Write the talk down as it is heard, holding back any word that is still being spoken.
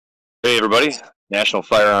Hey everybody, National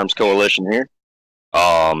Firearms Coalition here.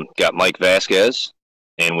 Got Mike Vasquez,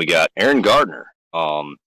 and we got Arron Gardner,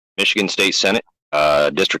 Michigan State Senate,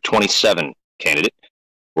 District 27 candidate.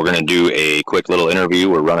 We're going to do a quick little interview.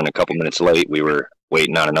 We're running a couple minutes late. We were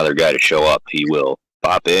waiting on another guy to show up. He will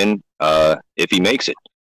pop in if he makes it.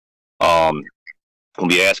 We'll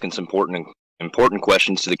be asking some important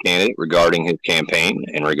questions to the candidate regarding his campaign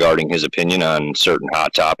and regarding his opinion on certain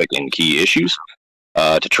hot topic and key issues.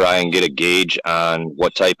 To try and get a gauge on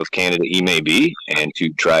what type of candidate he may be, and to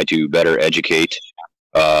try to better educate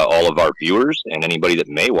all of our viewers and anybody that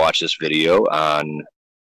may watch this video on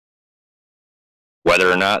whether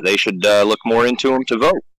or not they should look more into him to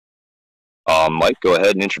vote. Mike, go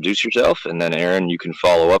ahead and introduce yourself, and then Arron, you can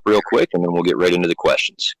follow up real quick, and then we'll get right into the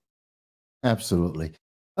questions. Absolutely.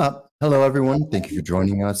 Hello, everyone. Thank you for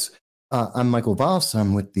joining us. I'm Michael Voss.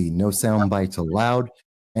 I'm with the No Soundbites Allowed,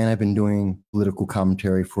 and I've been doing political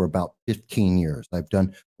commentary for about 15 years. I've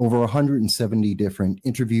done over 170 different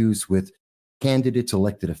interviews with candidates,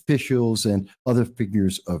 elected officials, and other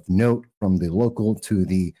figures of note from the local to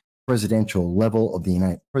the presidential level of the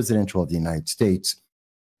United States.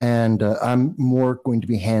 And I'm more going to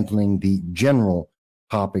be handling the general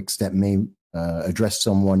topics that may address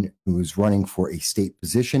someone who's running for a state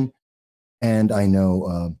position. And I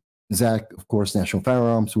know Zach, of course, National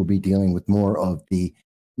Firearms, will be dealing with more of the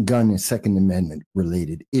gun and Second Amendment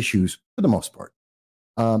related issues for the most part.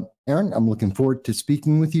 Arron, I'm looking forward to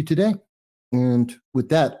speaking with you today. And with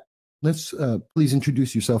that, let's please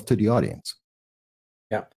introduce yourself to the audience.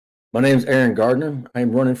 Yeah, my name is Arron Gardner.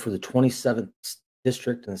 I'm running for the 27th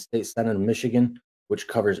District in the State Senate of Michigan, which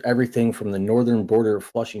covers everything from the northern border of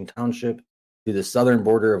Flushing Township to the southern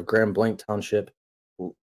border of Grand Blanc Township,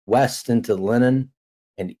 west into Lennon,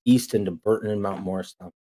 and east into Burton and Mount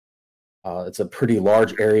Morristown. It's a pretty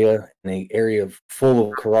large area, and an area full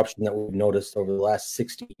of corruption that we've noticed over the last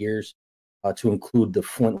 60 years, to include the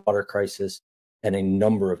Flint water crisis and a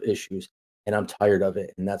number of issues. And I'm tired of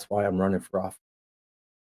it, and that's why I'm running for office.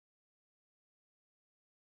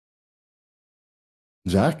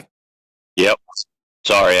 Zach? Yep.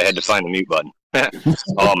 Sorry, I had to find the mute button.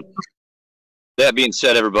 That being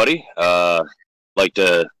said, everybody, like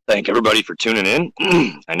to thank everybody for tuning in.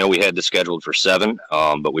 I know we had this scheduled for 7,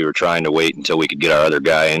 but we were trying to wait until we could get our other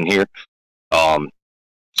guy in here.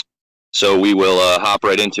 So we will hop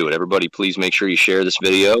right into it. Everybody, please make sure you share this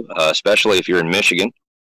video, especially if you're in Michigan.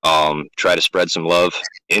 Try to spread some love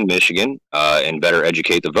in Michigan and better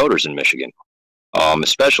educate the voters in Michigan,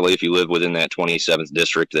 especially if you live within that 27th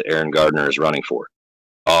district that Arron Gardner is running for.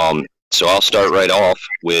 So I'll start right off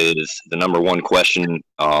with the number one question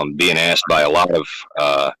being asked by a lot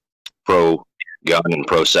of pro-gun and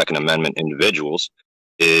pro-Second Amendment individuals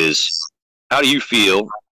is, how do you feel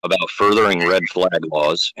about furthering red flag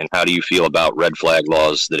laws, and how do you feel about red flag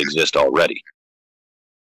laws that exist already?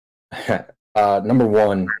 Number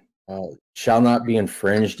one, shall not be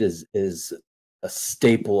infringed is a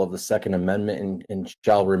staple of the Second Amendment and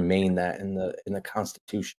shall remain that in the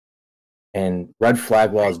Constitution. And red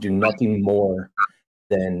flag laws do nothing more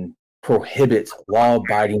than prohibit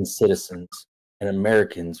law-abiding citizens and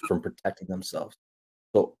Americans from protecting themselves.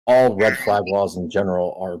 So all red flag laws in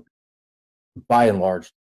general are, by and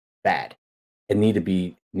large, bad and need to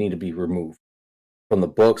be removed from the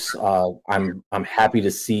books. I'm happy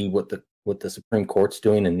to see what the Supreme Court's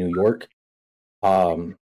doing in New York,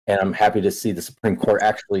 and I'm happy to see the Supreme Court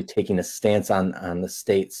actually taking a stance on the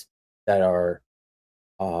states that are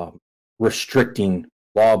restricting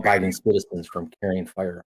law-abiding citizens from carrying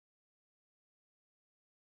firearms.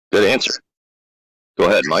 Good answer. Go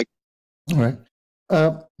ahead, Mike. All right.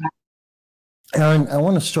 Arron, I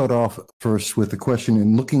want to start off first with a question.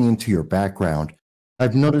 In looking into your background,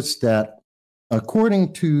 I've noticed that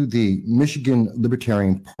according to the Michigan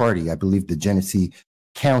Libertarian Party, I believe the Genesee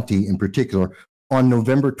County in particular, on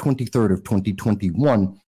November 23rd of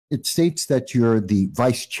 2021, it states that you're the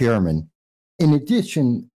vice chairman. In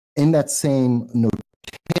addition, in that same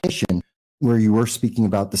notation where you were speaking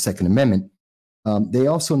about the Second Amendment, they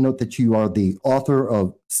also note that you are the author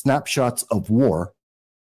of Snapshots of War.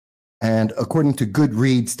 And according to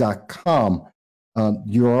Goodreads.com,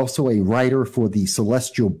 you're also a writer for the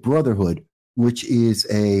Celestial Brotherhood, which is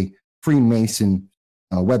a Freemason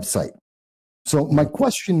website. So my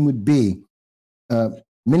question would be,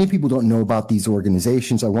 many people don't know about these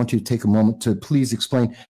organizations. I want you to take a moment to please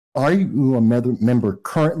explain, are you a member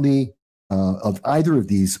currently of either of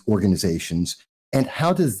these organizations? And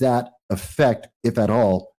how does that affect, if at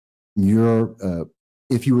all,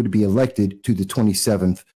 if you were to be elected to the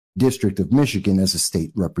 27th District of Michigan as a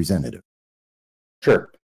state representative?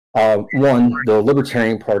 Sure. One, the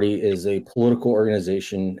Libertarian Party is a political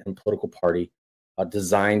organization and political party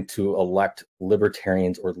designed to elect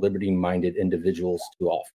libertarians or liberty-minded individuals to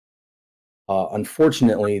office.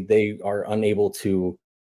 Unfortunately, they are unable to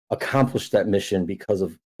accomplish that mission because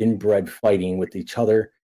of inbred fighting with each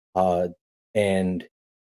other, and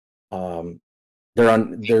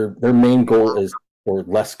their main goal is for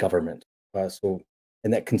less government. So,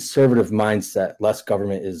 in that conservative mindset, less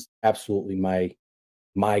government is absolutely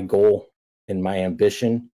my goal and my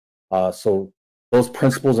ambition. So those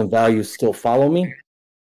principles and values still follow me,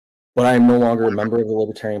 but I am no longer a member of the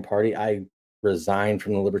Libertarian Party. I resigned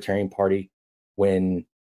from the Libertarian Party when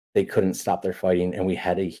they couldn't stop their fighting, and we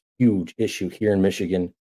had a huge issue here in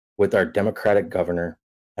Michigan with our Democratic governor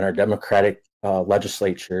and our Democratic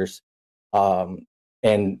legislatures,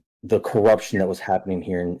 and the corruption that was happening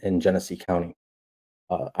here in Genesee County.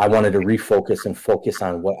 I wanted to refocus and focus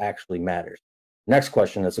on what actually matters. Next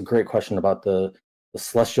question. That's a great question about the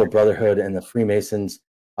Celestial Brotherhood and the Freemasons.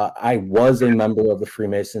 I was a member of the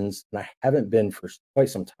Freemasons, and I haven't been for quite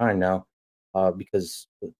some time now because,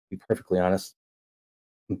 to be perfectly honest,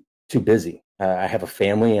 I'm too busy. I have a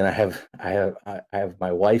family, and I have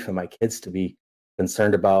my wife and my kids to be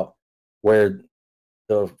concerned about. Where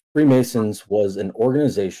the Freemasons was an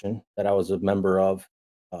organization that I was a member of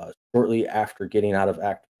shortly after getting out of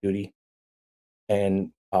active duty,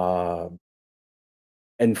 and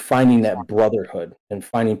finding that brotherhood and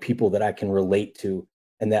finding people that I can relate to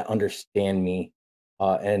and that understand me.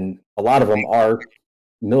 And a lot of them are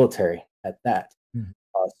military at that.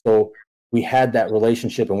 So we had that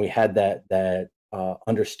relationship, and we had that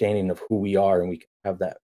understanding of who we are, and we can have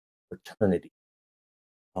that fraternity.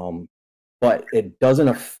 But it doesn't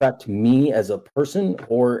affect me as a person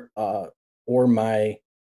or my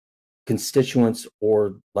constituents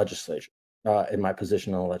or legislature in my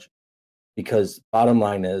position on the legislature. Because bottom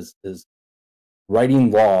line is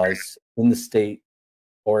writing laws in the state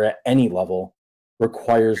or at any level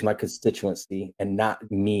requires my constituency and not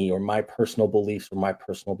me or my personal beliefs or my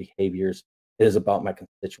personal behaviors. It is about my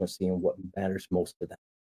constituency and what matters most to them.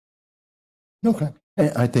 Okay.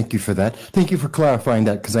 I thank you for that. Thank you for clarifying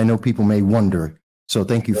that, because I know people may wonder. So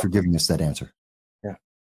thank you for giving us that answer. Yeah.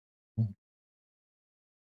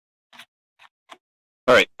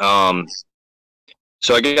 All right.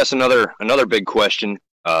 So I guess another big question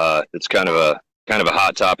that's kind of a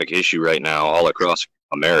hot topic issue right now all across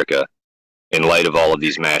America in light of all of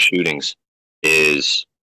these mass shootings is,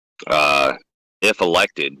 if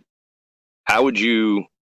elected, how would you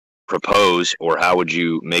propose or how would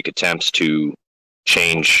you make attempts to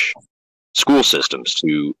change school systems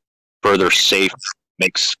to further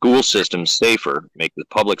make school systems safer, make the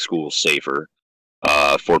public schools safer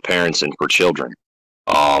for parents and for children?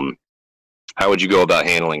 How would you go about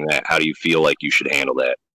handling that? How do you feel like you should handle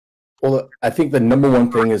that? Well, I think the number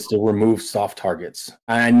one thing is to remove soft targets.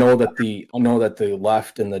 I know that the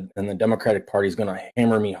left and the Democratic Party is going to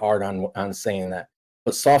hammer me hard on saying that,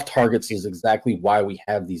 but soft targets is exactly why we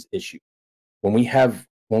have these issues. When we have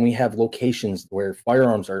locations where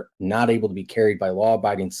firearms are not able to be carried by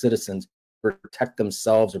law-abiding citizens to protect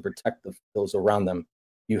themselves or protect those around them,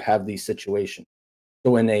 you have these situations.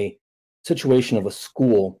 So in a situation of a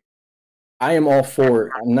school, I am all for,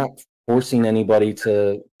 I'm not forcing anybody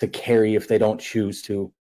to carry if they don't choose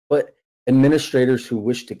to, but administrators who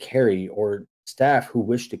wish to carry or staff who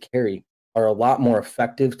wish to carry are a lot more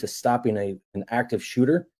effective to stopping an active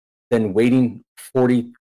shooter than waiting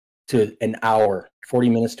 40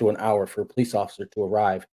 minutes to an hour for a police officer to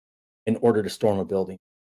arrive in order to storm a building.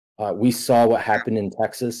 We saw what happened in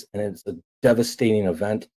Texas, and it's a devastating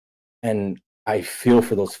event, and I feel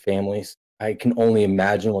for those families. I can only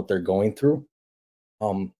imagine what they're going through.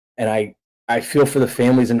 And I feel for the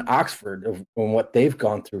families in Oxford and what they've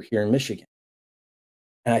gone through here in Michigan.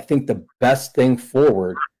 And I think the best thing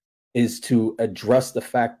forward is to address the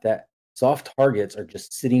fact that soft targets are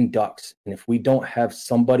just sitting ducks. And if we don't have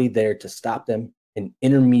somebody there to stop them, an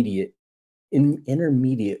intermediate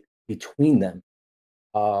between them,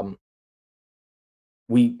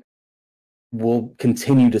 we will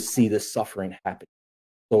continue to see this suffering happen.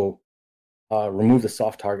 So remove the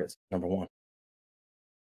soft targets, number one.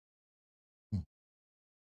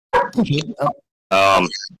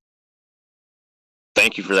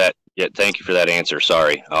 Thank you for that. Yeah, thank you for that answer.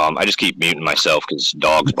 Sorry, I just keep muting myself because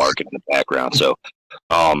dogs barking in the background. So,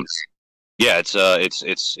 yeah, it's a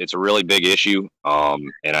really big issue,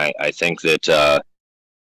 and I think that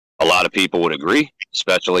a lot of people would agree,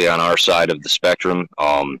 especially on our side of the spectrum,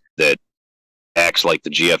 that acts like the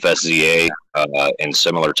GFSZA and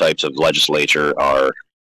similar types of legislature are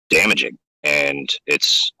damaging, and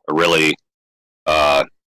it's a really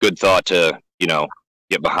good thought to,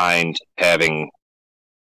 get behind having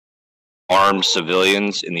armed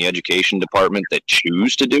civilians in the education department that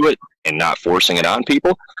choose to do it and not forcing it on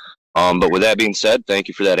people. But with that being said, thank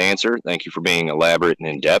you for that answer. Thank you for being elaborate and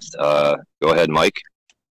in depth. Go ahead, Mike.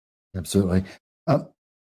 Absolutely.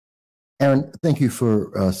 Arron, thank you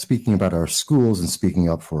for speaking about our schools and speaking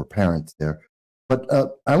up for parents there. But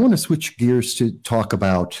I want to switch gears to talk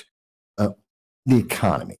about the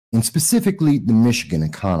economy, and specifically the Michigan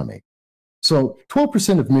economy. So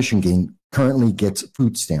 12% of Michigan currently gets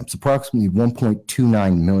food stamps, approximately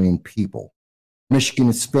 1.29 million people. Michigan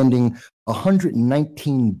is spending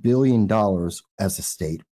 $119 billion as a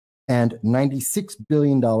state, and $96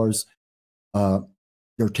 billion,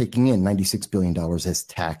 they're taking in $96 billion as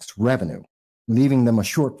tax revenue, leaving them a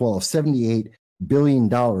shortfall of $78 billion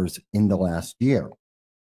in the last year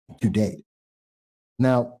to date.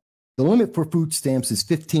 Now, the limit for food stamps is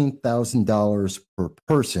 $15,000 per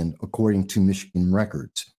person, according to Michigan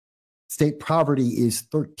records. State poverty is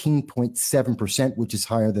 13.7%, which is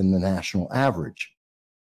higher than the national average.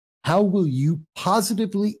 How will you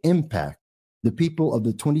positively impact the people of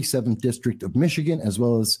the 27th District of Michigan, as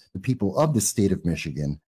well as the people of the state of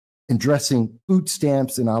Michigan, addressing food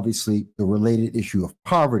stamps and obviously the related issue of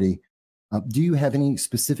poverty? Do you have any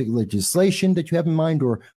specific legislation that you have in mind,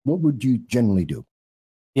 or what would you generally do?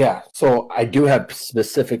 Yeah, so I do have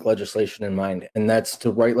specific legislation in mind, and that's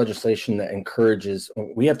to write legislation that encourages,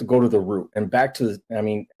 we have to go to the root and back to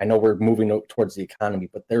I know we're moving towards the economy,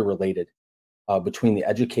 but they're related between the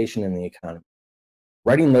education and the economy.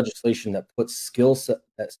 Writing legislation that puts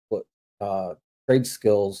trade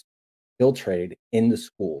skills, skill trade in the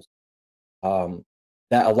schools,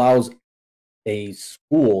 that allows a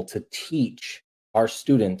school to teach our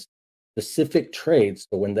students specific trades,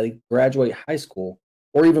 so when they graduate high school,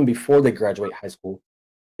 or even before they graduate high school,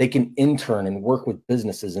 they can intern and work with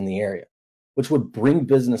businesses in the area, which would bring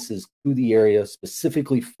businesses to the area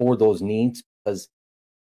specifically for those needs, because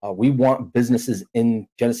we want businesses in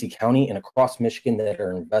Genesee County and across Michigan that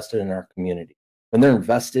are invested in our community. When they're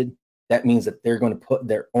invested, that means that they're going to put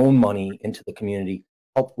their own money into the community,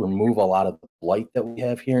 help remove a lot of the blight that we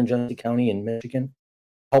have here in Genesee County and Michigan,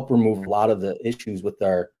 help remove a lot of the issues with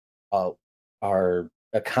our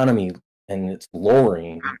economy, and it's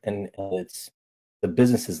lowering, and it's the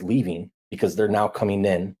businesses leaving because they're now coming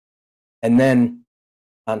in. And then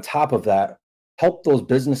on top of that, help those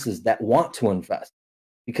businesses that want to invest,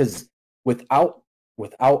 because without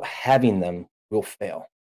having them, we'll fail.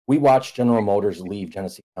 We watch General Motors leave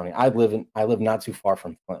Genesee County. I live not too far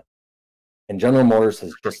from Flint, and General Motors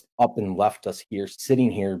has just up and left us here,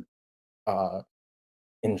 sitting here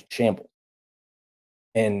in shambles.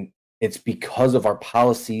 And it's because of our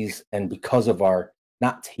policies and because of our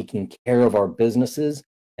not taking care of our businesses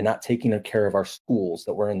and not taking care of our schools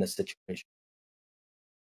that we're in this situation.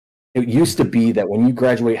 It used to be that when you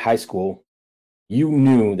graduate high school, you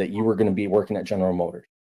knew that you were going to be working at General Motors.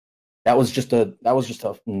 That was just a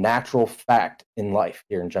natural fact in life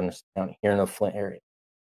here in Genesee County, here in the Flint area.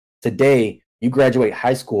 Today, you graduate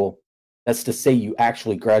high school, that's to say you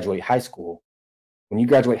actually graduate high school. When you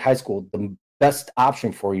graduate high school, the best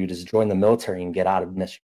option for you is to join the military and get out of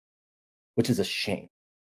Michigan, which is a shame.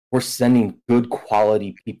 We're sending good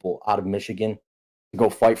quality people out of Michigan to go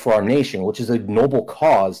fight for our nation, which is a noble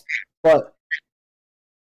cause, but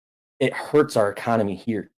it hurts our economy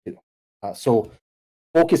here too. So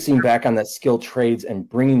focusing back on that skilled trades and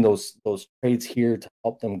bringing those trades here to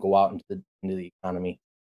help them go out into the economy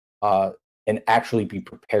and actually be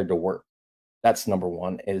prepared to work. That's number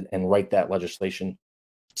one, and write that legislation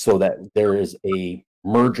so that there is a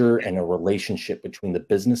merger and a relationship between the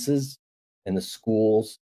businesses and the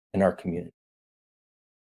schools and our community.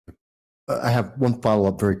 I have one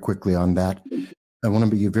follow-up very quickly on that. I want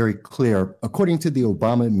to be very clear. According to the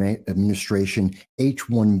Obama administration,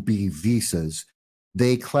 H-1B visas,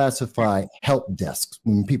 they classify help desks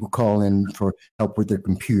when people call in for help with their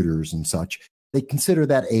computers and such. They consider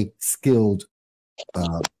that a skilled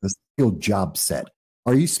job set.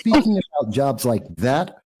 Are you speaking about jobs like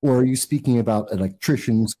that, or are you speaking about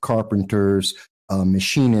electricians, carpenters,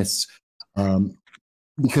 machinists?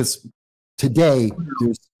 Because today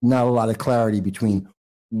there's not a lot of clarity between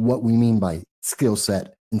what we mean by skill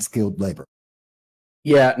set and skilled labor.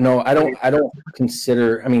 Yeah, no, I don't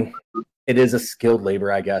consider, it is a skilled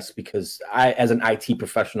labor, I guess, because as an IT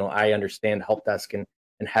professional, I understand help desk and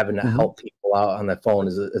having to help people out on the phone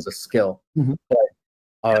is a skill.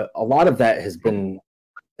 But a lot of that has been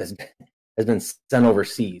sent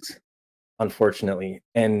overseas, unfortunately.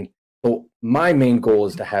 And so my main goal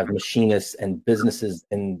is to have machinists and businesses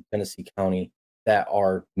in Genesee County that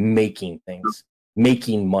are making things.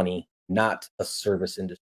 making money, not a service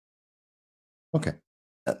industry. Okay.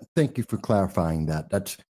 Thank you for clarifying that.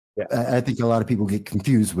 That's, Yeah. I think a lot of people get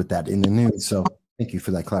confused with that in the news. So thank you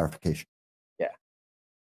for that clarification. Yeah.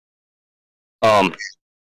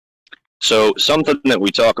 So something that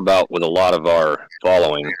we talk about with a lot of our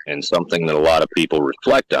following, and something that a lot of people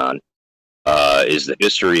reflect on, is the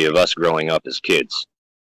history of us growing up as kids.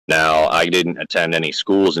 Now, I didn't attend any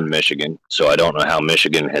schools in Michigan, so I don't know how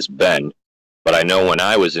Michigan has been, but I know when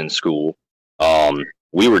I was in school,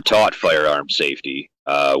 we were taught firearm safety.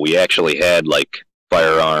 We actually had like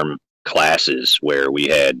firearm classes where we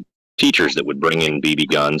had teachers that would bring in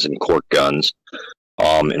BB guns and cork guns.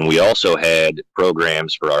 And we also had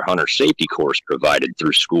programs for our hunter safety course provided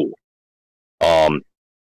through school.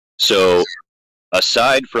 So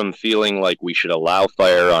aside from feeling like we should allow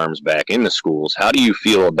firearms back in the schools, how do you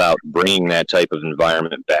feel about bringing that type of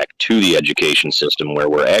environment back to the education system where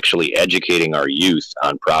we're actually educating our youth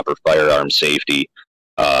on proper firearm safety,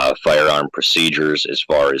 firearm procedures as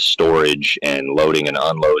far as storage and loading and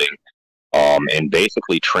unloading, and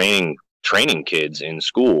basically training kids in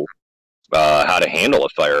school how to handle a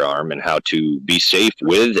firearm and how to be safe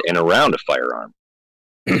with and around a firearm?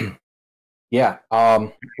 Yeah.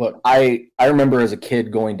 Look, I remember as a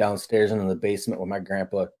kid going downstairs into the basement with my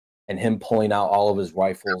grandpa and him pulling out all of his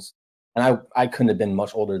rifles. And I couldn't have been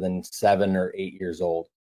much older than 7 or 8 years old.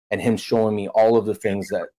 And him showing me all of the things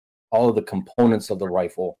all of the components of the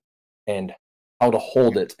rifle and how to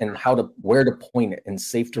hold it and where to point it in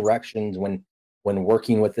safe directions when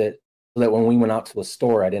working with it, so that when we went out to a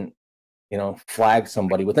store, I didn't, flag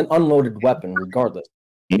somebody with an unloaded weapon regardless,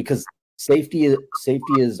 because safety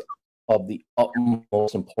is of the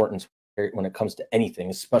utmost importance when it comes to anything,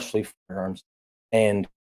 especially firearms. And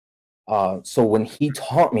so when he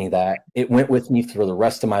taught me that, it went with me through the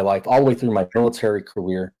rest of my life, all the way through my military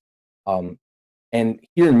career. And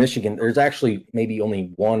here in Michigan, there's actually maybe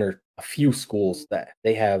only one or a few schools that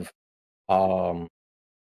they have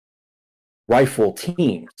rifle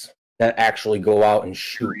teams that actually go out and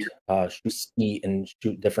shoot ski and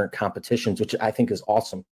shoot different competitions, which I think is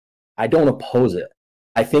awesome. I don't oppose it.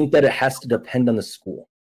 I think that it has to depend on the school.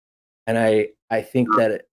 And I think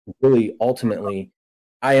that it really ultimately,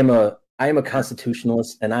 I am a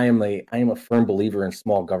constitutionalist, and I am a firm believer in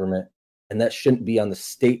small government, and that shouldn't be on the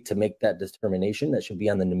state to make that determination. That should be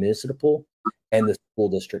on the municipal and the school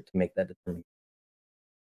district to make that determination.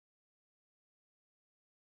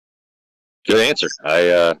 Good answer.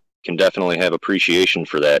 I can definitely have appreciation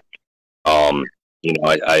for that.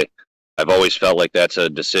 I've always felt like that's a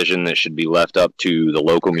decision that should be left up to the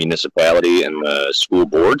local municipality and the school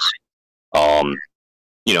boards.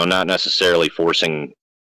 Not necessarily forcing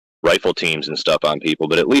rifle teams and stuff on people,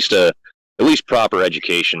 but at least proper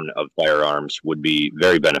education of firearms would be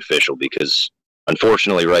very beneficial, because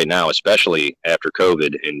unfortunately right now, especially after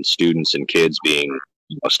COVID and students and kids being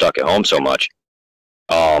stuck at home so much,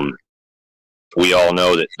 we all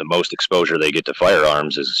know that the most exposure they get to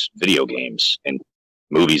firearms is video games and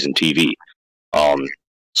movies and TV.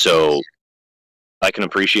 So I can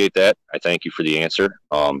appreciate that. I thank you for the answer.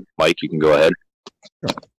 Mike, you can go ahead.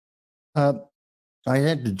 Sure. I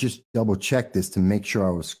had to just double check this to make sure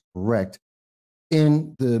I was correct.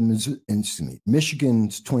 In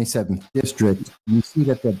Michigan's 27th district, you see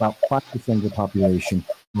that about 5% of the population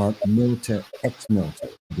are military,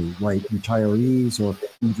 ex-military, the white retirees or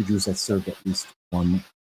individuals that served at least one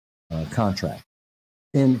contract.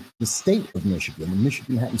 In the state of Michigan,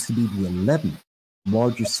 Michigan happens to be the 11th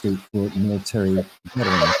largest state for military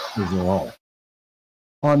veterans overall.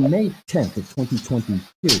 On May 10th of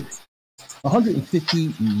 2022,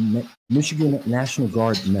 150 Michigan National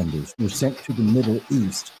Guard members were sent to the Middle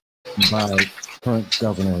East by current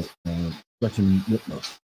Governor Gretchen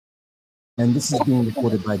Whitmer. And this is being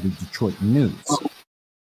reported by the Detroit News.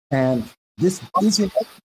 And this isn't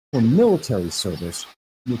for military service,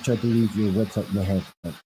 which I believe your website may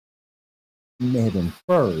have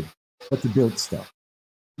inferred, but to build stuff.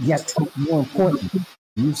 Yet, more importantly,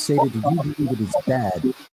 you've stated that you believe it is bad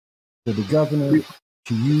for the governor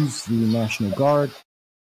to use the National Guard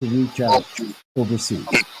to reach out overseas.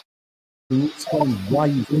 Can you explain why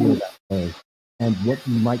you feel that way and what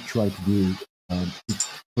you might try to do to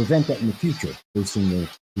prevent that in the future, based on your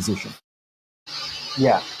position?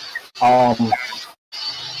 Yeah.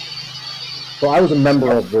 So I was a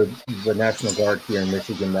member of the National Guard here in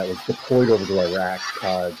Michigan that was deployed over to Iraq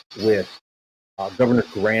with Governor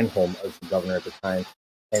Granholm as the governor at the time.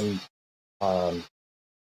 And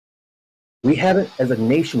we haven't, as a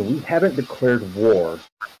nation, we haven't declared war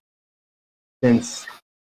since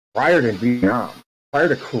prior to Vietnam, prior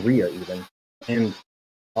to Korea even. And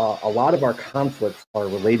a lot of our conflicts are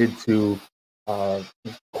related to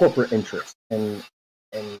corporate interests and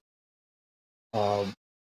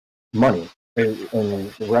money.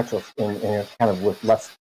 In retro, and kind of with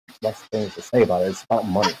less things to say about it, it's about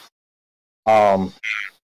money.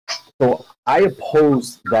 So I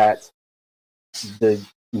oppose that the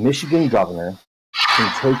Michigan governor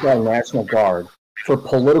can take our National Guard for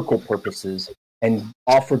political purposes and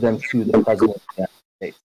offer them to the president of the United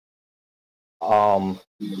States.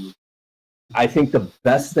 I think the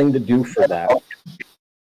best thing to do for that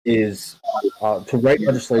is to write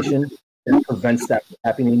legislation that prevents that from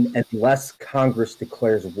happening unless Congress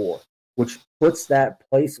declares war, which puts that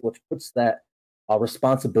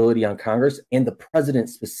responsibility on Congress and the president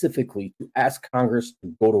specifically to ask Congress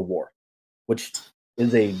to go to war, which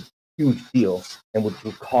is a huge deal and would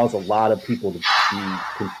cause a lot of people to be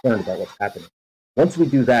concerned about what's happening. Once we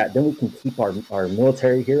do that, then we can keep our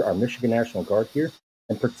military here, our Michigan National Guard here,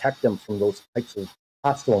 and protect them from those types of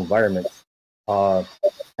hostile environments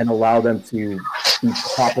and allow them to be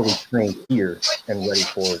properly trained here and ready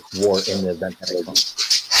for war in the event that it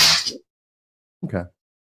comes. Okay.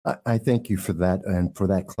 I thank you for that and for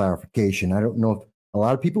that clarification. I don't know if a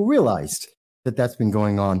lot of people realized that that's been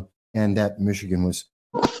going on and that Michigan was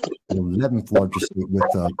the 11th largest state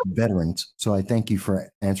with veterans. So I thank you for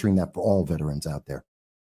answering that for all veterans out there.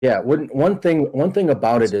 Yeah, one thing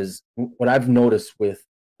about it is what I've noticed with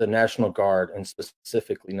the National Guard and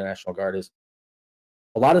specifically the National Guard is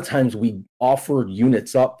a lot of times we offer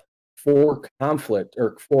units up for conflict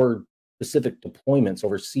or for specific deployments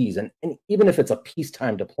overseas, and even if it's a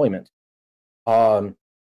peacetime deployment,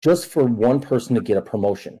 just for one person to get a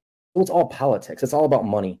promotion. So it's all politics. It's all about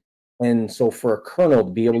money. And so for a colonel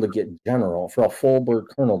to be able to get general, for a full-bird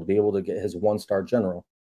colonel to be able to get his one-star general,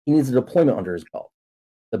 he needs a deployment under his belt.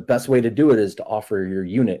 The best way to do it is to offer your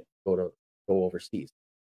unit to go overseas.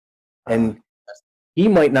 And he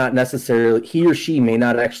or she may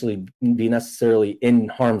not actually be necessarily in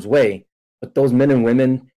harm's way, but those men and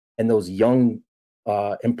women and those young,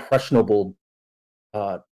 impressionable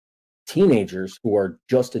teenagers who are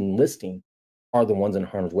just enlisting are the ones in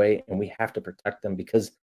harm's way, and we have to protect them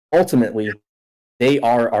because ultimately they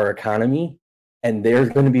are our economy, and they're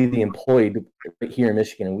going to be the employed right here in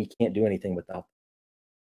Michigan, and we can't do anything without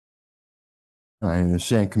them. I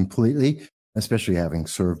understand completely, especially having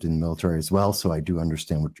served in the military as well, so I do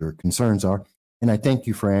understand what your concerns are, and I thank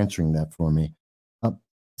you for answering that for me.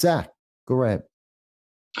 Zach, go ahead.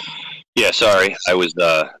 Yeah, sorry. I was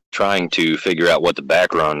trying to figure out what the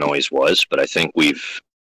background noise was, but I think we've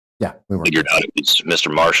figured out it's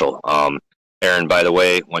Mr. Marshall. Arron, by the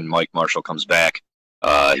way, when Mike Marshall comes back,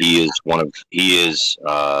 he is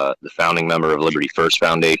the founding member of Liberty First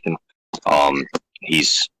Foundation.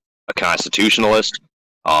 He's a constitutionalist.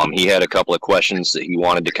 He had a couple of questions that he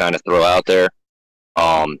wanted to kind of throw out there.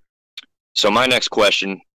 So my next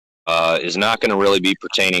question is not going to really be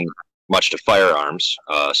pertaining much to firearms,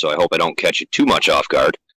 so I hope I don't catch you too much off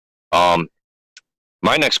guard.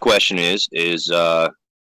 My next question is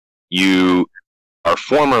you are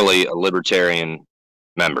formerly a libertarian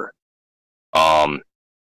member.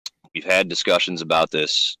 We've had discussions about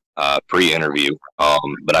this pre-interview,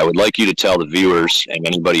 but I would like you to tell the viewers and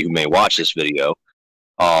anybody who may watch this video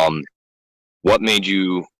what made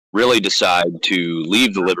you really decide to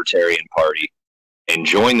leave the Libertarian Party and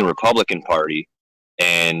join the Republican Party,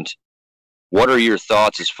 and what are your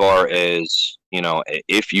thoughts as far as,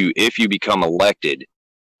 if you become elected?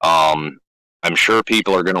 I'm sure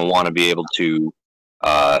people are going to want to be able to,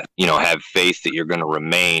 have faith that you're going to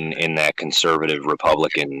remain in that conservative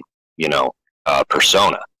Republican,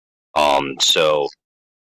 persona. So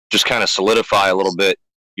just kind of solidify a little bit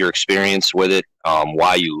your experience with it,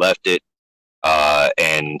 why you left it,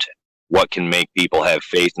 and what can make people have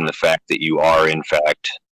faith in the fact that you are, in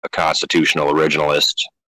fact, a constitutional originalist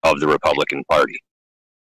of the Republican Party.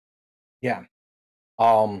 Yeah.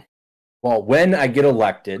 Well, when I get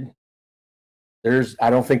elected, I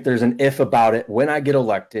don't think there's an if about it. When I get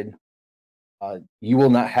elected, you will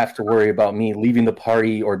not have to worry about me leaving the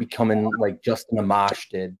party or becoming like Justin Amash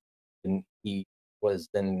did, and he was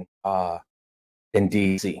then in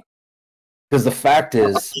D.C. Because the fact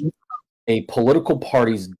is, a political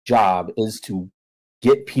party's job is to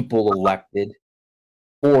get people elected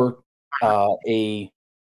for a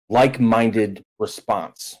like-minded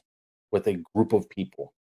response with a group of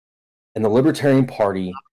people. And the Libertarian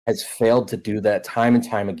Party has failed to do that time and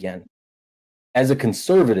time again. As a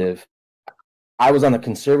conservative, I was on the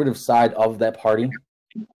conservative side of that party.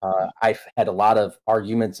 I've had a lot of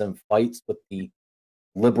arguments and fights with the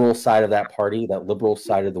liberal side of that party, that liberal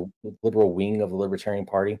side of the liberal wing of the Libertarian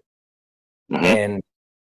Party. And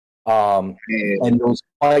And those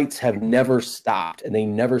fights have never stopped, and they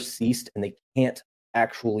never ceased, and they can't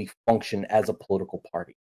actually function as a political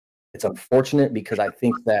party. It's unfortunate because I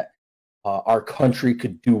think that our country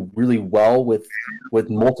could do really well with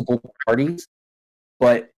multiple parties,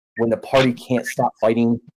 but when the party can't stop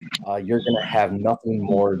fighting, you're going to have nothing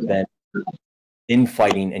more than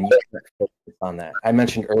infighting, and you can't focus on that. I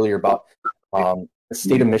mentioned earlier about the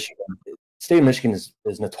state of Michigan. The state of Michigan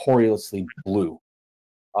is notoriously blue.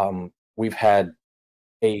 We've had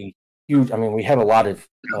a huge, I mean, we have a lot of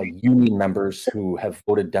union members who have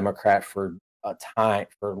voted Democrat for a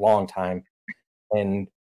long time. And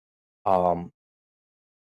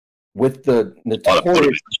with the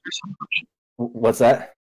notorious, what's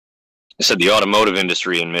that? I said the automotive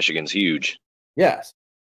industry in Michigan's huge. Yes.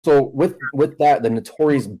 So with that, the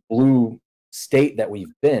notorious blue state that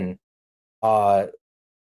we've been,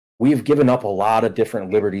 we've given up a lot of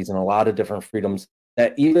different liberties and a lot of different freedoms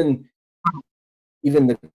that even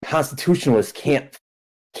the constitutionalists can't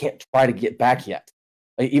try to get back yet.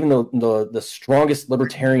 Like, even the strongest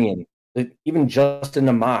libertarian, even Justin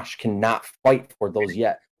Amash, cannot fight for those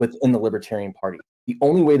yet within the Libertarian Party. The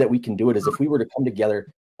only way that we can do it is if we were to come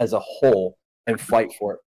together as a whole and fight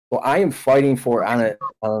for it. So I am fighting for on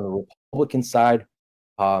the Republican side.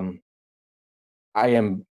 I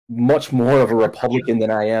am much more of a Republican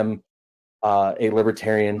than I am a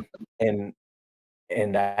Libertarian, and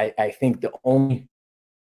I think the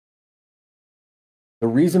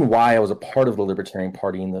reason why I was a part of the Libertarian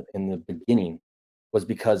Party in the beginning was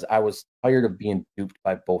because I was tired of being duped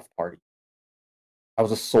by both parties. I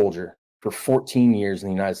was a soldier for 14 years in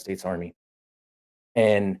the United States Army,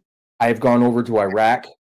 and I've gone over to Iraq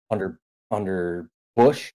under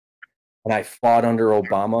Bush, and I fought under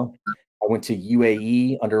Obama. I went to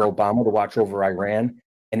UAE under Obama to watch over Iran,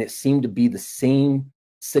 and it seemed to be the same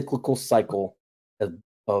cyclical cycle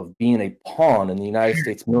of being a pawn in the United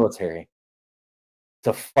States military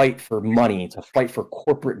to fight for money, to fight for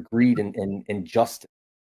corporate greed and justice,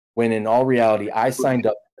 when in all reality, I signed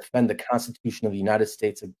up to defend the Constitution of the United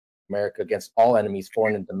States of America against all enemies,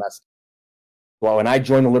 foreign and domestic. Well, when I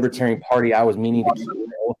joined the Libertarian Party, I was meaning to keep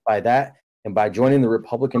my oath by that. And by joining the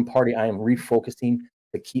Republican Party, I am refocusing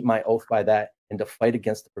to keep my oath by that and to fight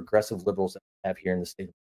against the progressive liberals that we have here in the state.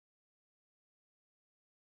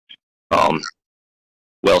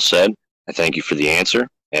 Well said. I thank you for the answer.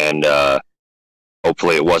 And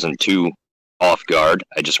hopefully it wasn't too off guard.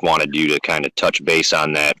 I just wanted you to kind of touch base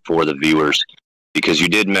on that for the viewers, because you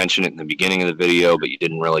did mention it in the beginning of the video, but you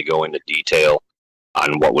didn't really go into detail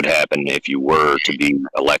on what would happen if you were to be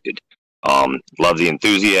elected. Love the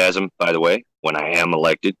enthusiasm, by the way, when I am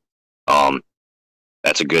elected.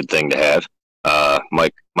 That's a good thing to have.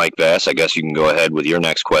 Mike Bass, I guess you can go ahead with your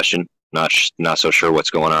next question. Not so sure what's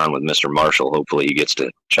going on with Mr. Marshall. Hopefully he gets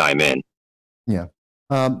to chime in. Yeah.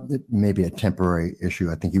 It may be a temporary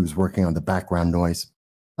issue. I think he was working on the background noise.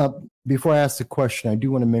 Before I ask the question, I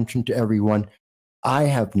do want to mention to everyone, I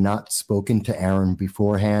have not spoken to Arron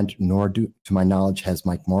beforehand, nor to my knowledge has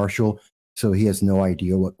Mike Marshall, so he has no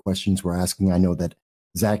idea what questions we're asking. I know that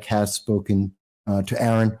Zach has spoken to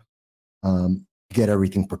Arron to get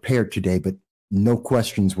everything prepared today, but no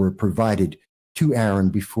questions were provided to Arron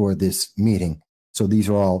before this meeting, so these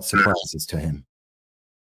are all surprises to him.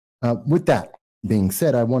 With that being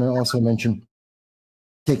said, I want to also mention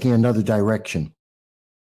taking another direction.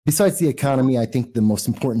 Besides the economy, I think the most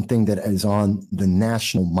important thing that is on the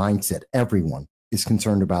national mindset, everyone is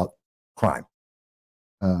concerned about crime.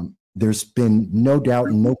 There's been no doubt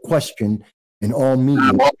and no question in all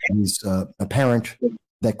media, it is apparent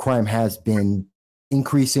that crime has been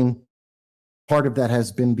increasing. Part of that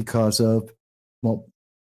has been because of, well,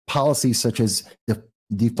 policies such as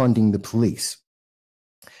defunding the police.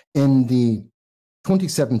 In the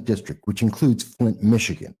 27th district, which includes Flint,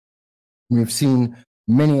 Michigan, we have seen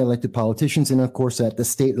many elected politicians, and of course at the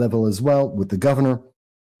state level as well with the governor,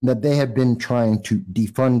 that they have been trying to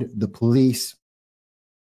defund the police.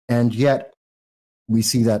 And yet we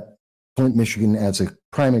see that Flint, Michigan, as a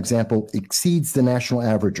prime example, exceeds the national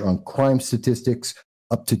average on crime statistics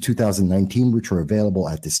up to 2019, which are available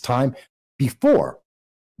at this time, before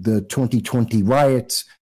the 2020 riots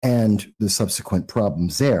and the subsequent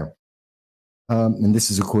problems there. And this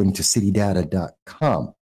is according to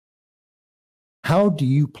citydata.com. How do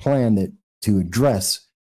you plan to address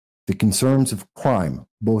the concerns of crime,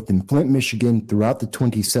 both in Flint, Michigan, throughout the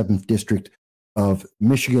 27th district of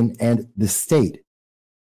Michigan and the state?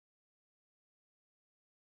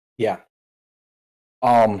 Yeah.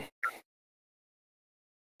 Flint,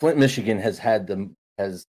 Michigan has had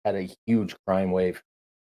a huge crime wave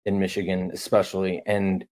in Michigan, especially,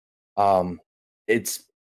 and it's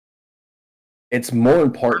It's more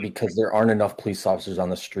in part because there aren't enough police officers on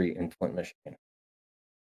the street in Flint, Michigan.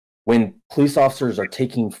 When police officers are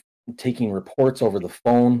taking reports over the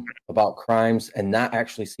phone about crimes and not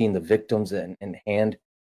actually seeing the victims in hand,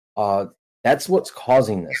 that's what's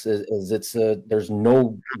causing this. There's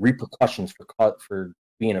no repercussions for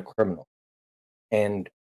being a criminal, and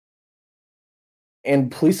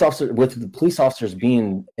police officers, with the police officers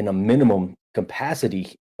being in a minimum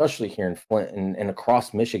capacity, especially here in Flint and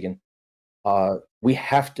across Michigan, we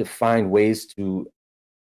have to find ways to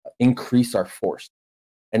increase our force.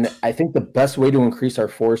 And I think the best way to increase our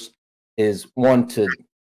force is, one, to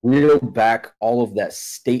reel back all of that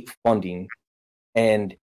state funding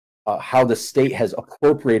and how the state has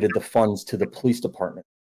appropriated the funds to the police department.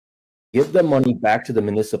 Give the money back to the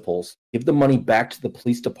municipals, give the money back to the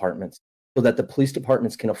police departments so that the police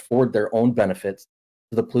departments can afford their own benefits,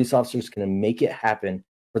 so the police officers can make it happen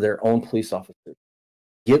for their own police officers.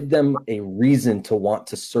 Give them a reason to want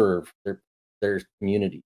to serve their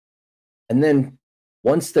community. And then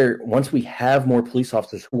once we have more police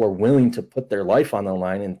officers who are willing to put their life on the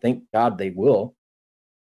line, and thank God they will,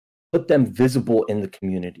 put them visible in the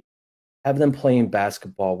community. Have them playing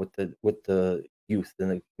basketball with the youth in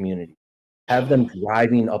the community. Have them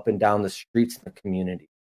driving up and down the streets in the community.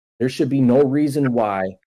 There should be no reason why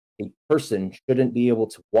a person shouldn't be able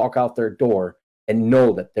to walk out their door and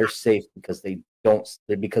know that they're safe because they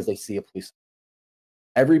see a police.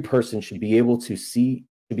 Every person should be able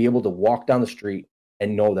to walk down the street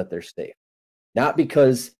and know that they're safe. Not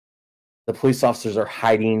because the police officers are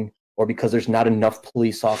hiding or because there's not enough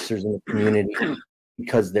police officers in the community,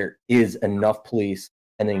 because there is enough police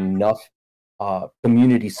and enough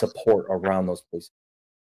community support around those police.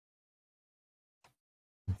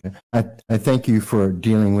 Okay. I thank you for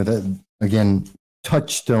dealing with it. Again,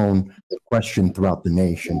 touchstone question throughout the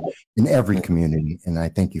nation in every community, and I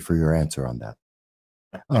thank you for your answer on that.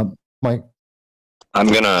 Mike? I'm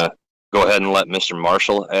going to go ahead and let Mr.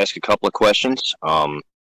 Marshall ask a couple of questions,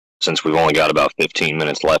 since we've only got about 15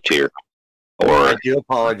 minutes left here. I do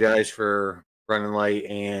apologize for running late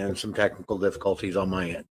and some technical difficulties on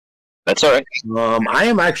my end. That's all right. I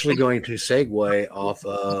am actually going to segue off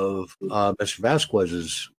of Mr.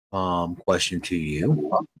 Vasquez's question to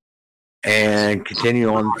you and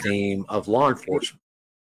continue on the theme of law enforcement.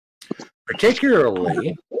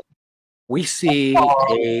 Particularly, we see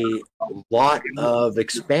a lot of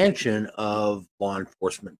expansion of law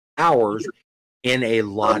enforcement powers in a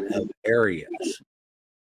lot of areas.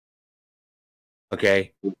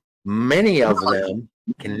 Okay, many of them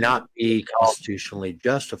cannot be constitutionally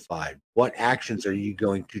justified. What actions are you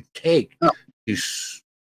going to take to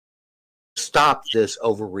stop this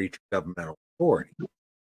overreach of governmental authority?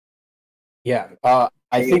 Yeah, I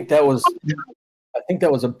think that was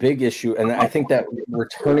a big issue, and I think that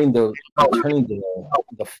returning the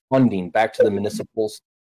funding back to the municipals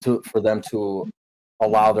for them to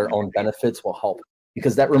allow their own benefits will help,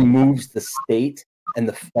 because that removes the state and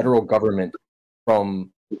the federal government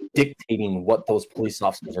from dictating what those police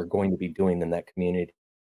officers are going to be doing in that community.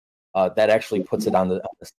 That actually puts it on the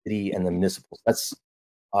city and the municipals.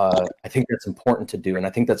 I think that's important to do, and I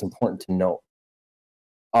think that's important to know.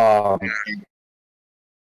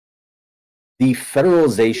 The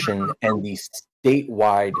federalization and the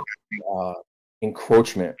statewide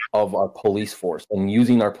encroachment of our police force and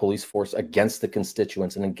using our police force against the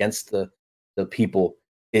constituents and against the people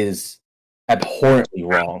is abhorrently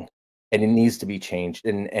wrong, and it needs to be changed.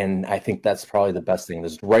 And I think that's probably the best thing.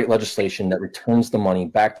 There's the right legislation that returns the money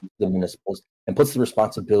back to the municipals and puts the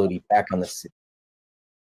responsibility back on the city.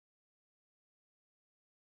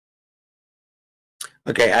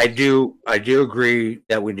 Okay, I do agree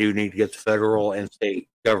that we do need to get the federal and state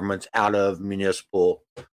governments out of municipal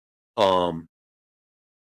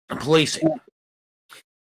policing.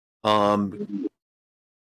 But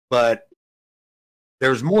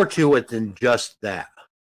there's more to it than just that.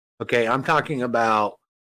 Okay, I'm talking about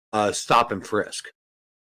stop and frisk.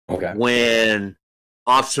 Okay. When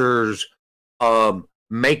officers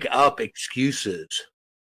make up excuses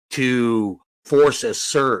to force a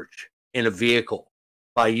search in a vehicle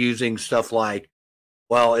by using stuff like,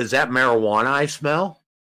 well, is that marijuana I smell?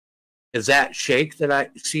 Is that shake that I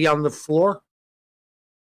see on the floor?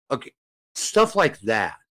 Okay, stuff like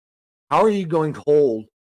that. How are you going to hold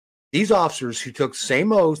these officers who took the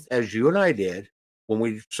same oath as you and I did when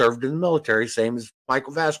we served in the military, same as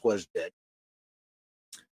Michael Vasquez did?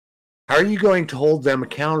 How are you going to hold them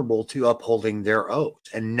accountable to upholding their oaths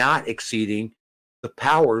and not exceeding the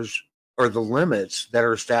powers or the limits that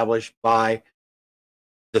are established by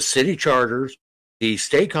the city charters, the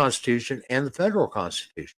state constitution, and the federal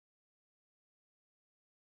constitution?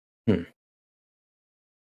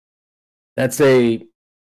 That's a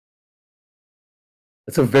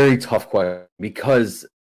very tough question because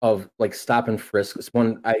of like stop and frisk. It's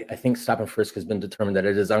one I think stop and frisk has been determined that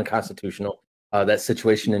it is unconstitutional. That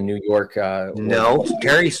situation in New York. No,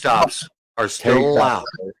 Terry stops are still allowed.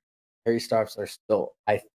 Terry stops are still.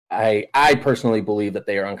 I personally believe that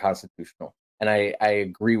they are unconstitutional, and I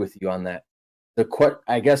agree with you on that.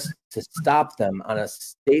 I guess to stop them on a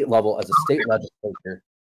state level as a state legislature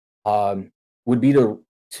would be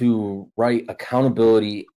to write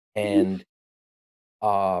accountability and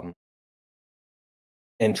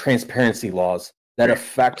transparency laws that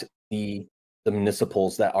affect the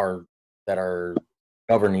municipals that are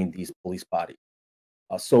governing these police bodies.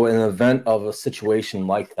 So in the event of a situation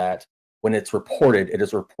like that, when it's reported, it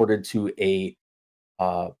is reported to a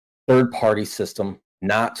third-party system,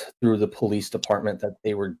 not through the police department that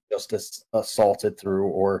they were just assaulted through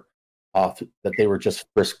or that they were just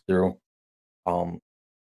frisked through,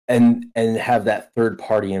 and have that third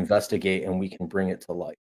party investigate, and we can bring it to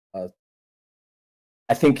light.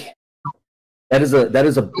 I think that is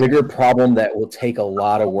a bigger problem that will take a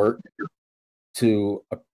lot of work to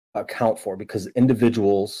account for, because the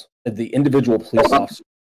individual police officer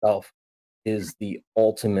itself is the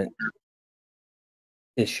ultimate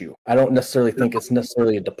issue. I don't necessarily think it's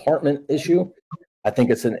necessarily a department issue. I think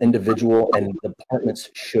it's an individual, and departments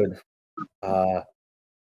should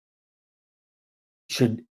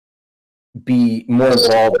be more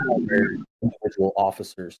involved in their individual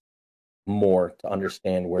officers more to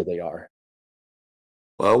understand where they are.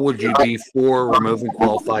 Well, would you be for removing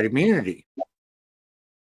qualified immunity?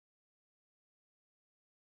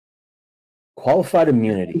 Qualified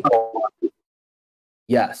immunity.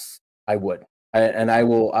 Yes, I would. I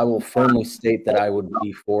will firmly state that I would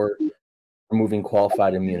be for removing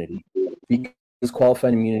qualified immunity, because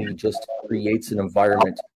qualified immunity just creates an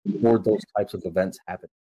environment for those types of events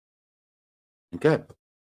happening. Okay.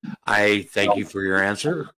 I thank you for your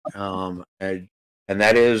answer. And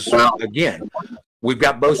that is, again, we've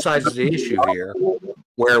got both sides of the issue here,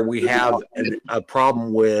 where we have a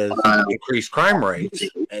problem with increased crime rates,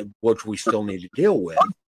 which we still need to deal with,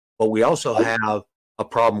 but we also have a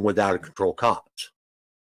problem with out of control cops,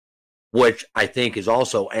 which I think is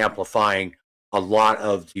also amplifying a lot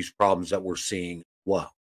of these problems that we're seeing.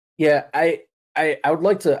 Well, yeah, I would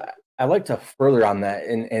like to further on that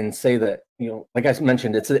and say that, like I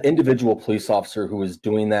mentioned, it's an individual police officer who is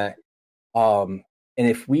doing that. And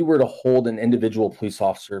if we were to hold an individual police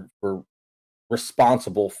officer for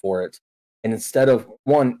responsible for it, and instead of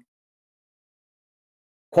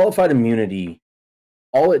qualified immunity,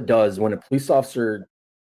 all it does when a police officer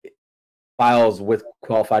files with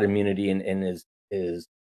qualified immunity and is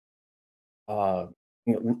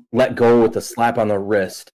let go with a slap on the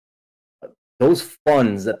wrist, those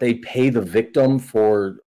funds that they pay the victim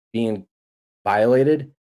for being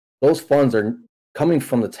violated, those funds are coming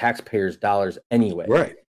from the taxpayers' dollars anyway.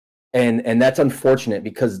 Right. And that's unfortunate,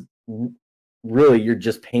 because really you're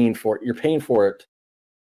just paying for it. You're paying for it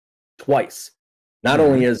twice. Not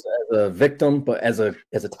only as a victim, but as a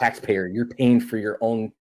taxpayer. You're paying for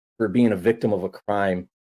being a victim of a crime.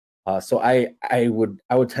 So I would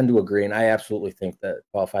tend to agree, and I absolutely think that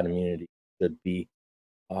qualified immunity should be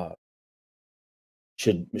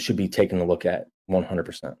taken a look at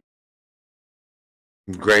 100%.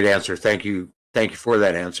 Great answer. Thank you for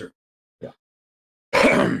that answer.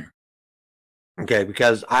 Yeah. Okay,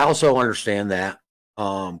 because I also understand that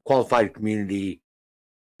qualified immunity,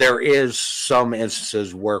 there is some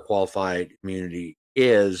instances where qualified immunity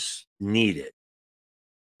is needed,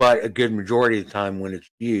 but a good majority of the time when it's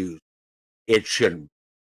used, it shouldn't.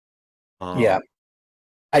 Yeah,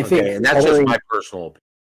 I think, and that's just my personal opinion.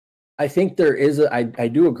 I think there is I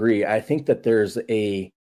do agree. I think that there's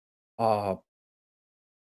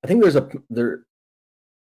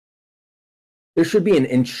there should be an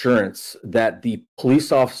insurance that the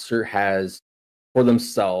police officer has for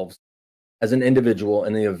themselves as an individual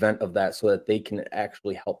in the event of that, so that they can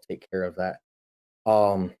actually help take care of that.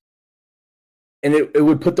 And it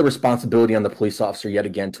would put the responsibility on the police officer yet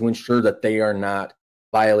again to ensure that they are not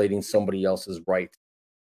violating somebody else's right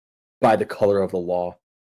by the color of the law.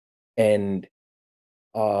 And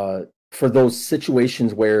for those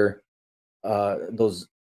situations where I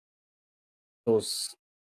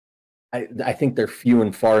think they're few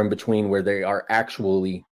and far in between where they are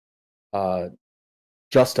actually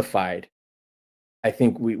justified. I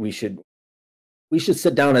think we should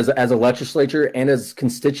sit down as a legislature and as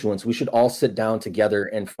constituents. We should all sit down together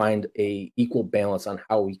and find a equal balance on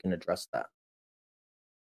how we can address that.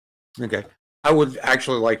 Okay, I would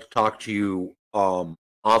actually like to talk to you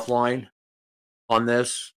offline on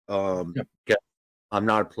this. Yep. I'm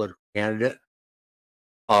not a political candidate,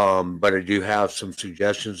 but I do have some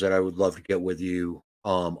suggestions that I would love to get with you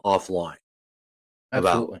offline.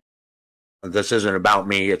 Absolutely. This isn't about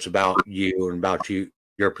me; it's about you and about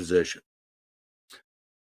your position.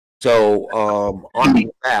 So,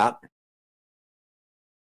 on that,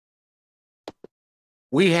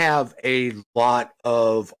 we have a lot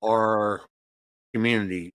of our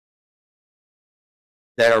community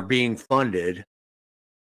that are being funded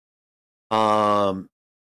outside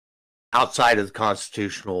of the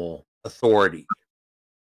constitutional authority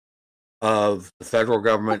of the federal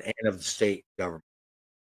government and of the state government.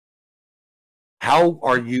 How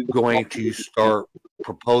are you going to start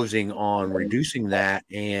proposing on reducing that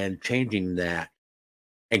and changing that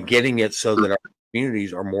and getting it so that our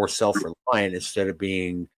communities are more self-reliant instead of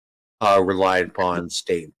being relied upon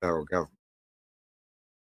state and federal government?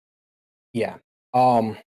 Yeah.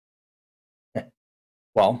 Well,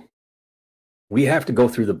 we have to go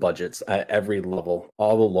through the budgets at every level,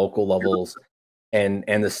 all the local levels and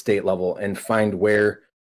the state level, and find where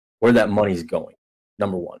that money's going.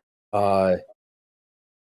 Number one.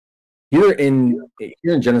 Here in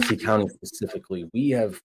Genesee County specifically, we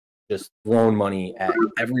have just thrown money at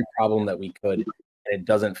every problem that we could, and it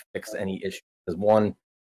doesn't fix any issue. Because one,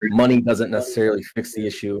 money doesn't necessarily fix the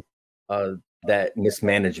issue that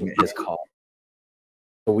mismanagement has caused.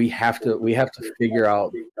 So we have to figure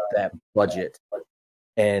out that budget,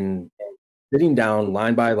 and sitting down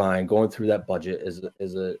line by line, going through that budget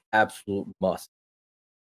is an absolute must.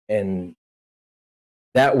 And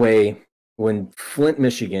that way, when Flint,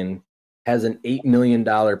 Michigan has an $8 million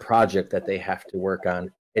project that they have to work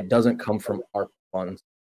on, it doesn't come from ARP funds.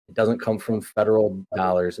 It doesn't come from federal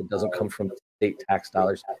dollars. It doesn't come from state tax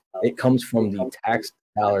dollars. It comes from the tax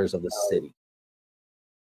dollars of the city.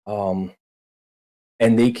 And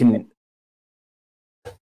they can,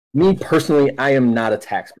 me personally, I am not a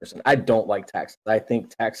tax person. I don't like taxes. I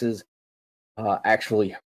think taxes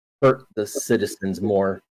actually hurt the citizens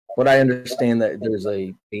more. But I understand that there's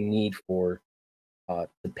a need for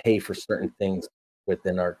to pay for certain things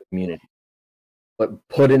within our community. But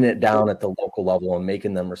putting it down at the local level and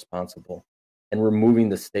making them responsible and removing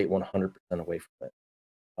the state 100% away from it.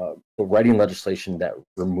 So writing legislation that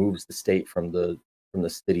removes the state from the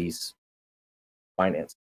city's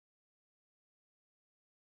finance.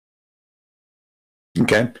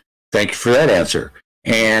 Okay. Thank you for that answer.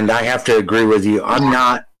 And I have to agree with you. I'm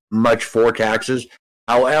not much for taxes.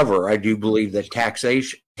 However, I do believe that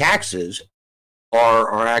taxes are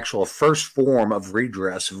our actual first form of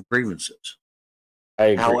redress of grievances.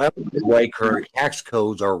 However, the way current tax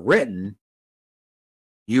codes are written,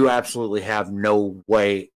 you absolutely have no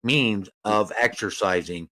means of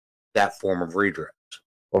exercising that form of redress.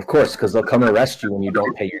 Well, of course, because they'll come arrest you when you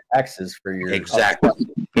don't pay your taxes for your exactly.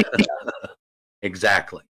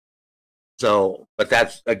 Exactly. So, but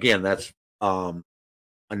that's another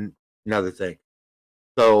thing.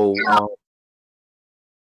 So,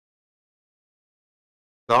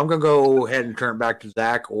 so I'm going to go ahead and turn it back to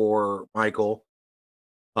Zach or Michael,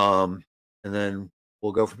 and then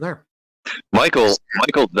we'll go from there. Michael's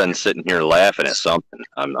been sitting here laughing at something.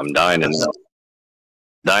 I'm dying to know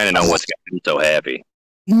what's got him so happy.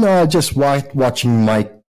 No, just watching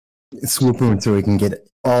Mike swoop in so he can get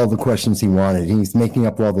all the questions he wanted. He's making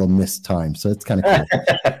up all the missed time, so it's kind of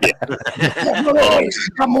cool.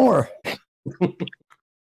 Got more.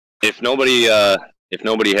 If nobody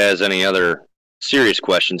has any other serious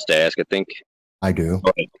questions to ask, I think I do.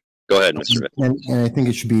 Go ahead, Mr. And I think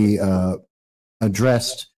it should be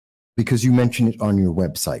addressed because you mentioned it on your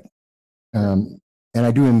website. And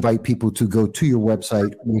I do invite people to go to your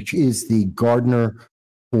website, which is the Gardner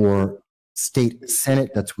for State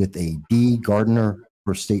Senate. That's with a D, Gardner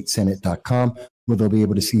for StateSenate.com, where they'll be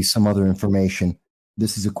able to see some other information.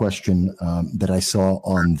 This is a question that I saw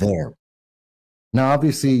on there. Now,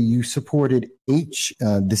 obviously, you supported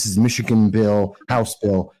this is Michigan bill, House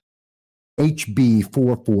Bill, HB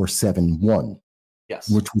 4471, yes,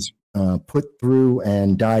 which was put through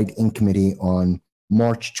and died in committee on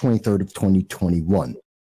March 23rd of 2021.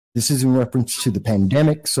 This is in reference to the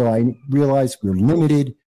pandemic, so I realize we're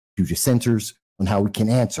limited due to censors on how we can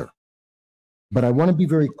answer. But I want to be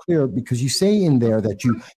very clear because you say in there that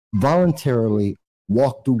you voluntarily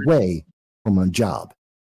walked away from a job.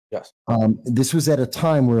 Yes. This was at a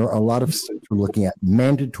time where a lot of states were looking at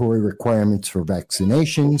mandatory requirements for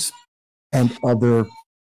vaccinations and other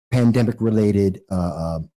pandemic-related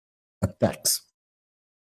effects.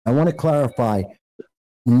 I want to clarify,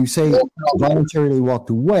 when you say voluntarily walked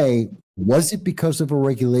away, was it because of a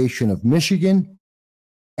regulation of Michigan?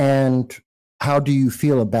 And how do you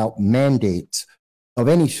feel about mandates of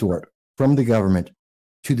any sort from the government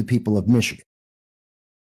to the people of Michigan?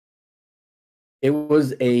 It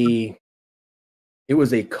was a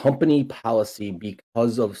company policy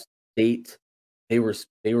because of state. They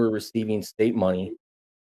were receiving state money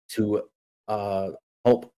to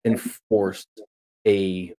help enforce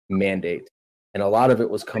a mandate, and a lot of it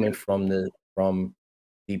was coming from the.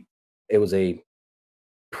 It was a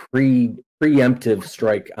preemptive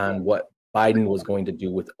strike on what Biden was going to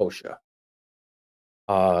do with OSHA.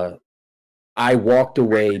 I walked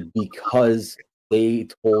away because they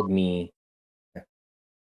told me.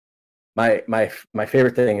 My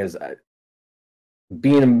favorite thing is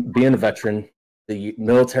being a veteran. The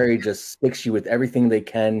military just sticks you with everything they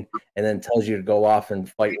can, and then tells you to go off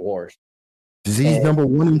and fight wars. Disease number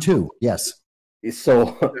 1 and 2, yes.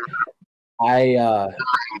 So,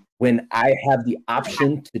 when I have the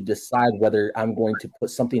option to decide whether I'm going to put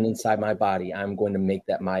something inside my body, I'm going to make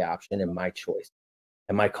that my option and my choice.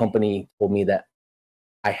 And my company told me that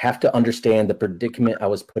I have to understand the predicament I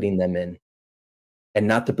was putting them in, and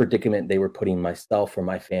not the predicament they were putting myself or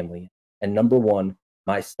my family in. And number one,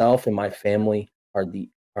 myself and my family are the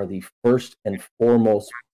first and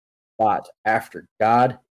foremost spot after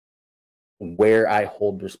God where I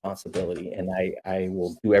hold responsibility, and I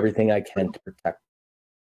will do everything I can to protect.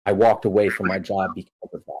 I walked away from my job because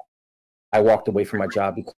of that. I walked away from my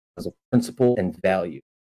job because of principle and value,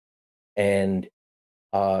 and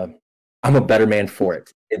I'm a better man for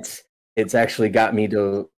it. It's actually got me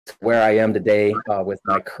to where I am today with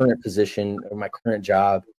my current position or my current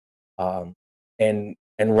job, and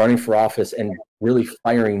running for office and really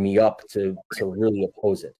firing me up to really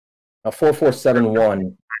oppose it. Now,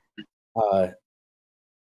 4471. I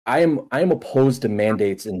am opposed to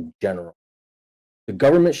mandates in general. The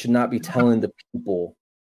government should not be telling the people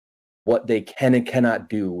what they can and cannot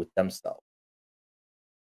do with themselves.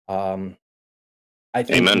 I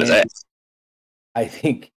think Amen to that. I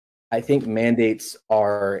think mandates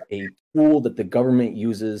are a tool that the government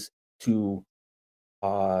uses to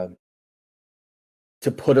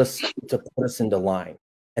put us into line,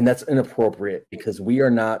 and that's inappropriate because we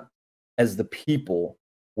are not, as the people,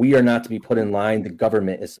 we are not to be put in line. The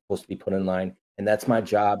government is supposed to be put in line, and that's my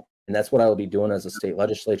job, and that's what I will be doing as a state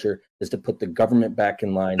legislature, is to put the government back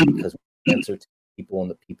in line because we answer to people and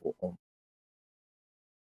the people only.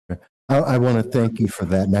 I want to thank you for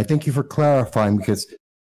that, and I thank you for clarifying, because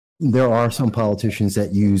there are some politicians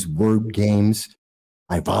that use word games.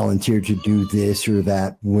 I volunteer to do this or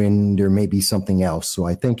that when there may be something else. So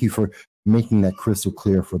I thank you for making that crystal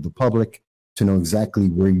clear for the public to know exactly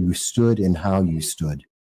where you stood and how you stood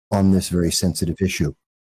on this very sensitive issue.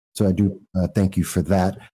 So I do thank you for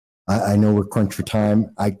that. I know we're crunched for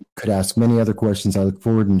time. I could ask many other questions. I look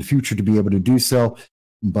forward in the future to be able to do so,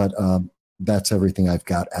 but that's everything I've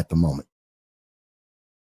got at the moment.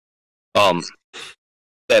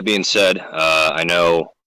 That being said, I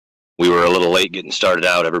know we were a little late getting started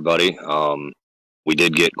out, everybody. We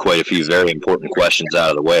did get quite a few very important questions out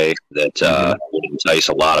of the way that would entice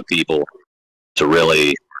a lot of people to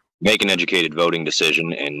really make an educated voting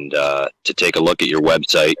decision, and to take a look at your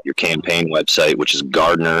website, your campaign website, which is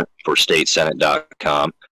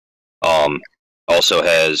gardnerforstatesenate.com. Also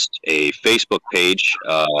has a Facebook page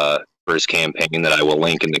for his campaign that I will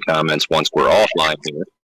link in the comments once we're offline here.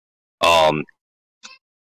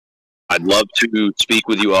 I'd love to speak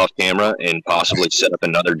with you off camera and possibly set up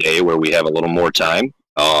another day where we have a little more time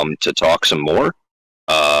to talk some more.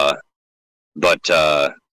 But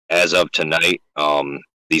as of tonight,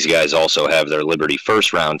 these guys also have their Liberty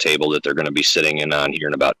First roundtable that they're going to be sitting in on here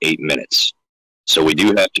in about 8 minutes. So we do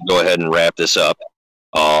have to go ahead and wrap this up.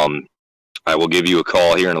 I will give you a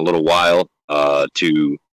call here in a little while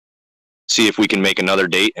to see if we can make another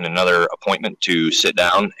date and another appointment to sit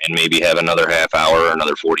down and maybe have another half hour or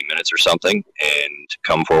another 40 minutes or something and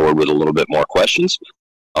come forward with a little bit more questions.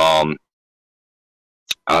 On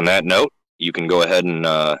that note, you can go ahead and,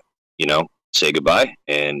 say goodbye.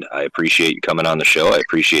 And I appreciate you coming on the show. I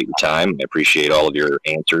appreciate your time. I appreciate all of your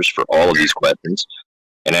answers for all of these questions.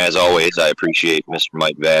 And as always, I appreciate Mr.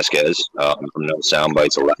 Mike Vasquez from No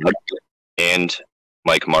Soundbites Allowed and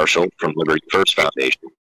Mike Marshall from Liberty First Foundation.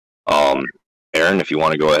 Arron, if you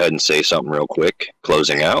want to go ahead and say something real quick,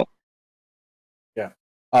 closing out. Yeah.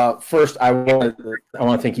 First, I want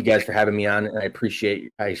to thank you guys for having me on, and I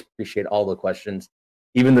appreciate all the questions,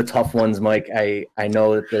 even the tough ones, Mike. I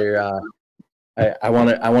know that they're. I want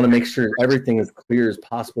to make sure everything is clear as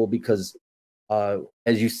possible, because,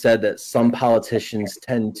 as you said, that some politicians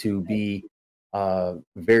tend to be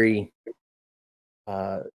very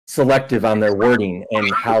selective on their wording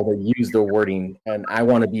and how they use their wording, and I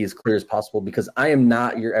want to be as clear as possible, because I am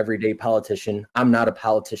not your everyday politician. I'm not a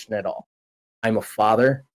politician at all. I'm a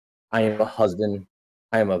father. I am a husband.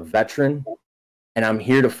 I am a veteran. And I'm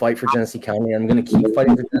here to fight for Genesee County. I'm going to keep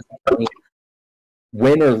fighting for Genesee County.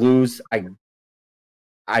 Win or lose,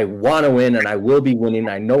 I want to win, and I will be winning.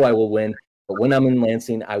 I know I will win. But when I'm in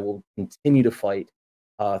Lansing, I will continue to fight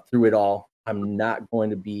through it all. I'm not going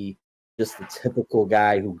to be just the typical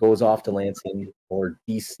guy who goes off to Lansing or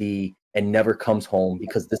DC and never comes home,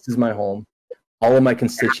 because this is my home. All of my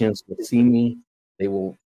constituents will see me. They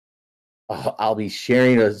will. I'll be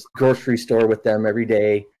sharing a grocery store with them every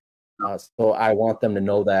day. So I want them to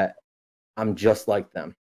know that I'm just like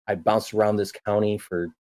them. I bounced around this county for,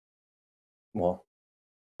 well,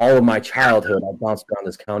 all of my childhood. I bounced around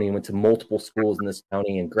this county and went to multiple schools in this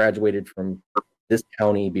county and graduated from this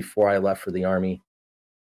county before I left for the Army.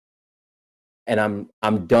 And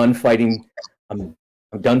I'm done fighting. I'm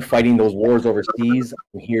done fighting those wars overseas.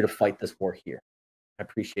 I'm here to fight this war here. I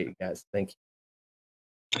appreciate you guys. Thank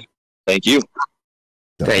you. Thank you.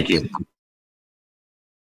 Thank you.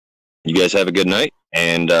 You guys have a good night,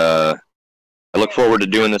 and I look forward to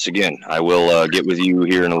doing this again. I will get with you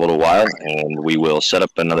here in a little while, and we will set up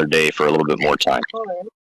another day for a little bit more time.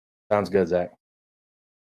 Sounds good, Zach.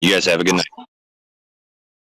 You guys have a good night.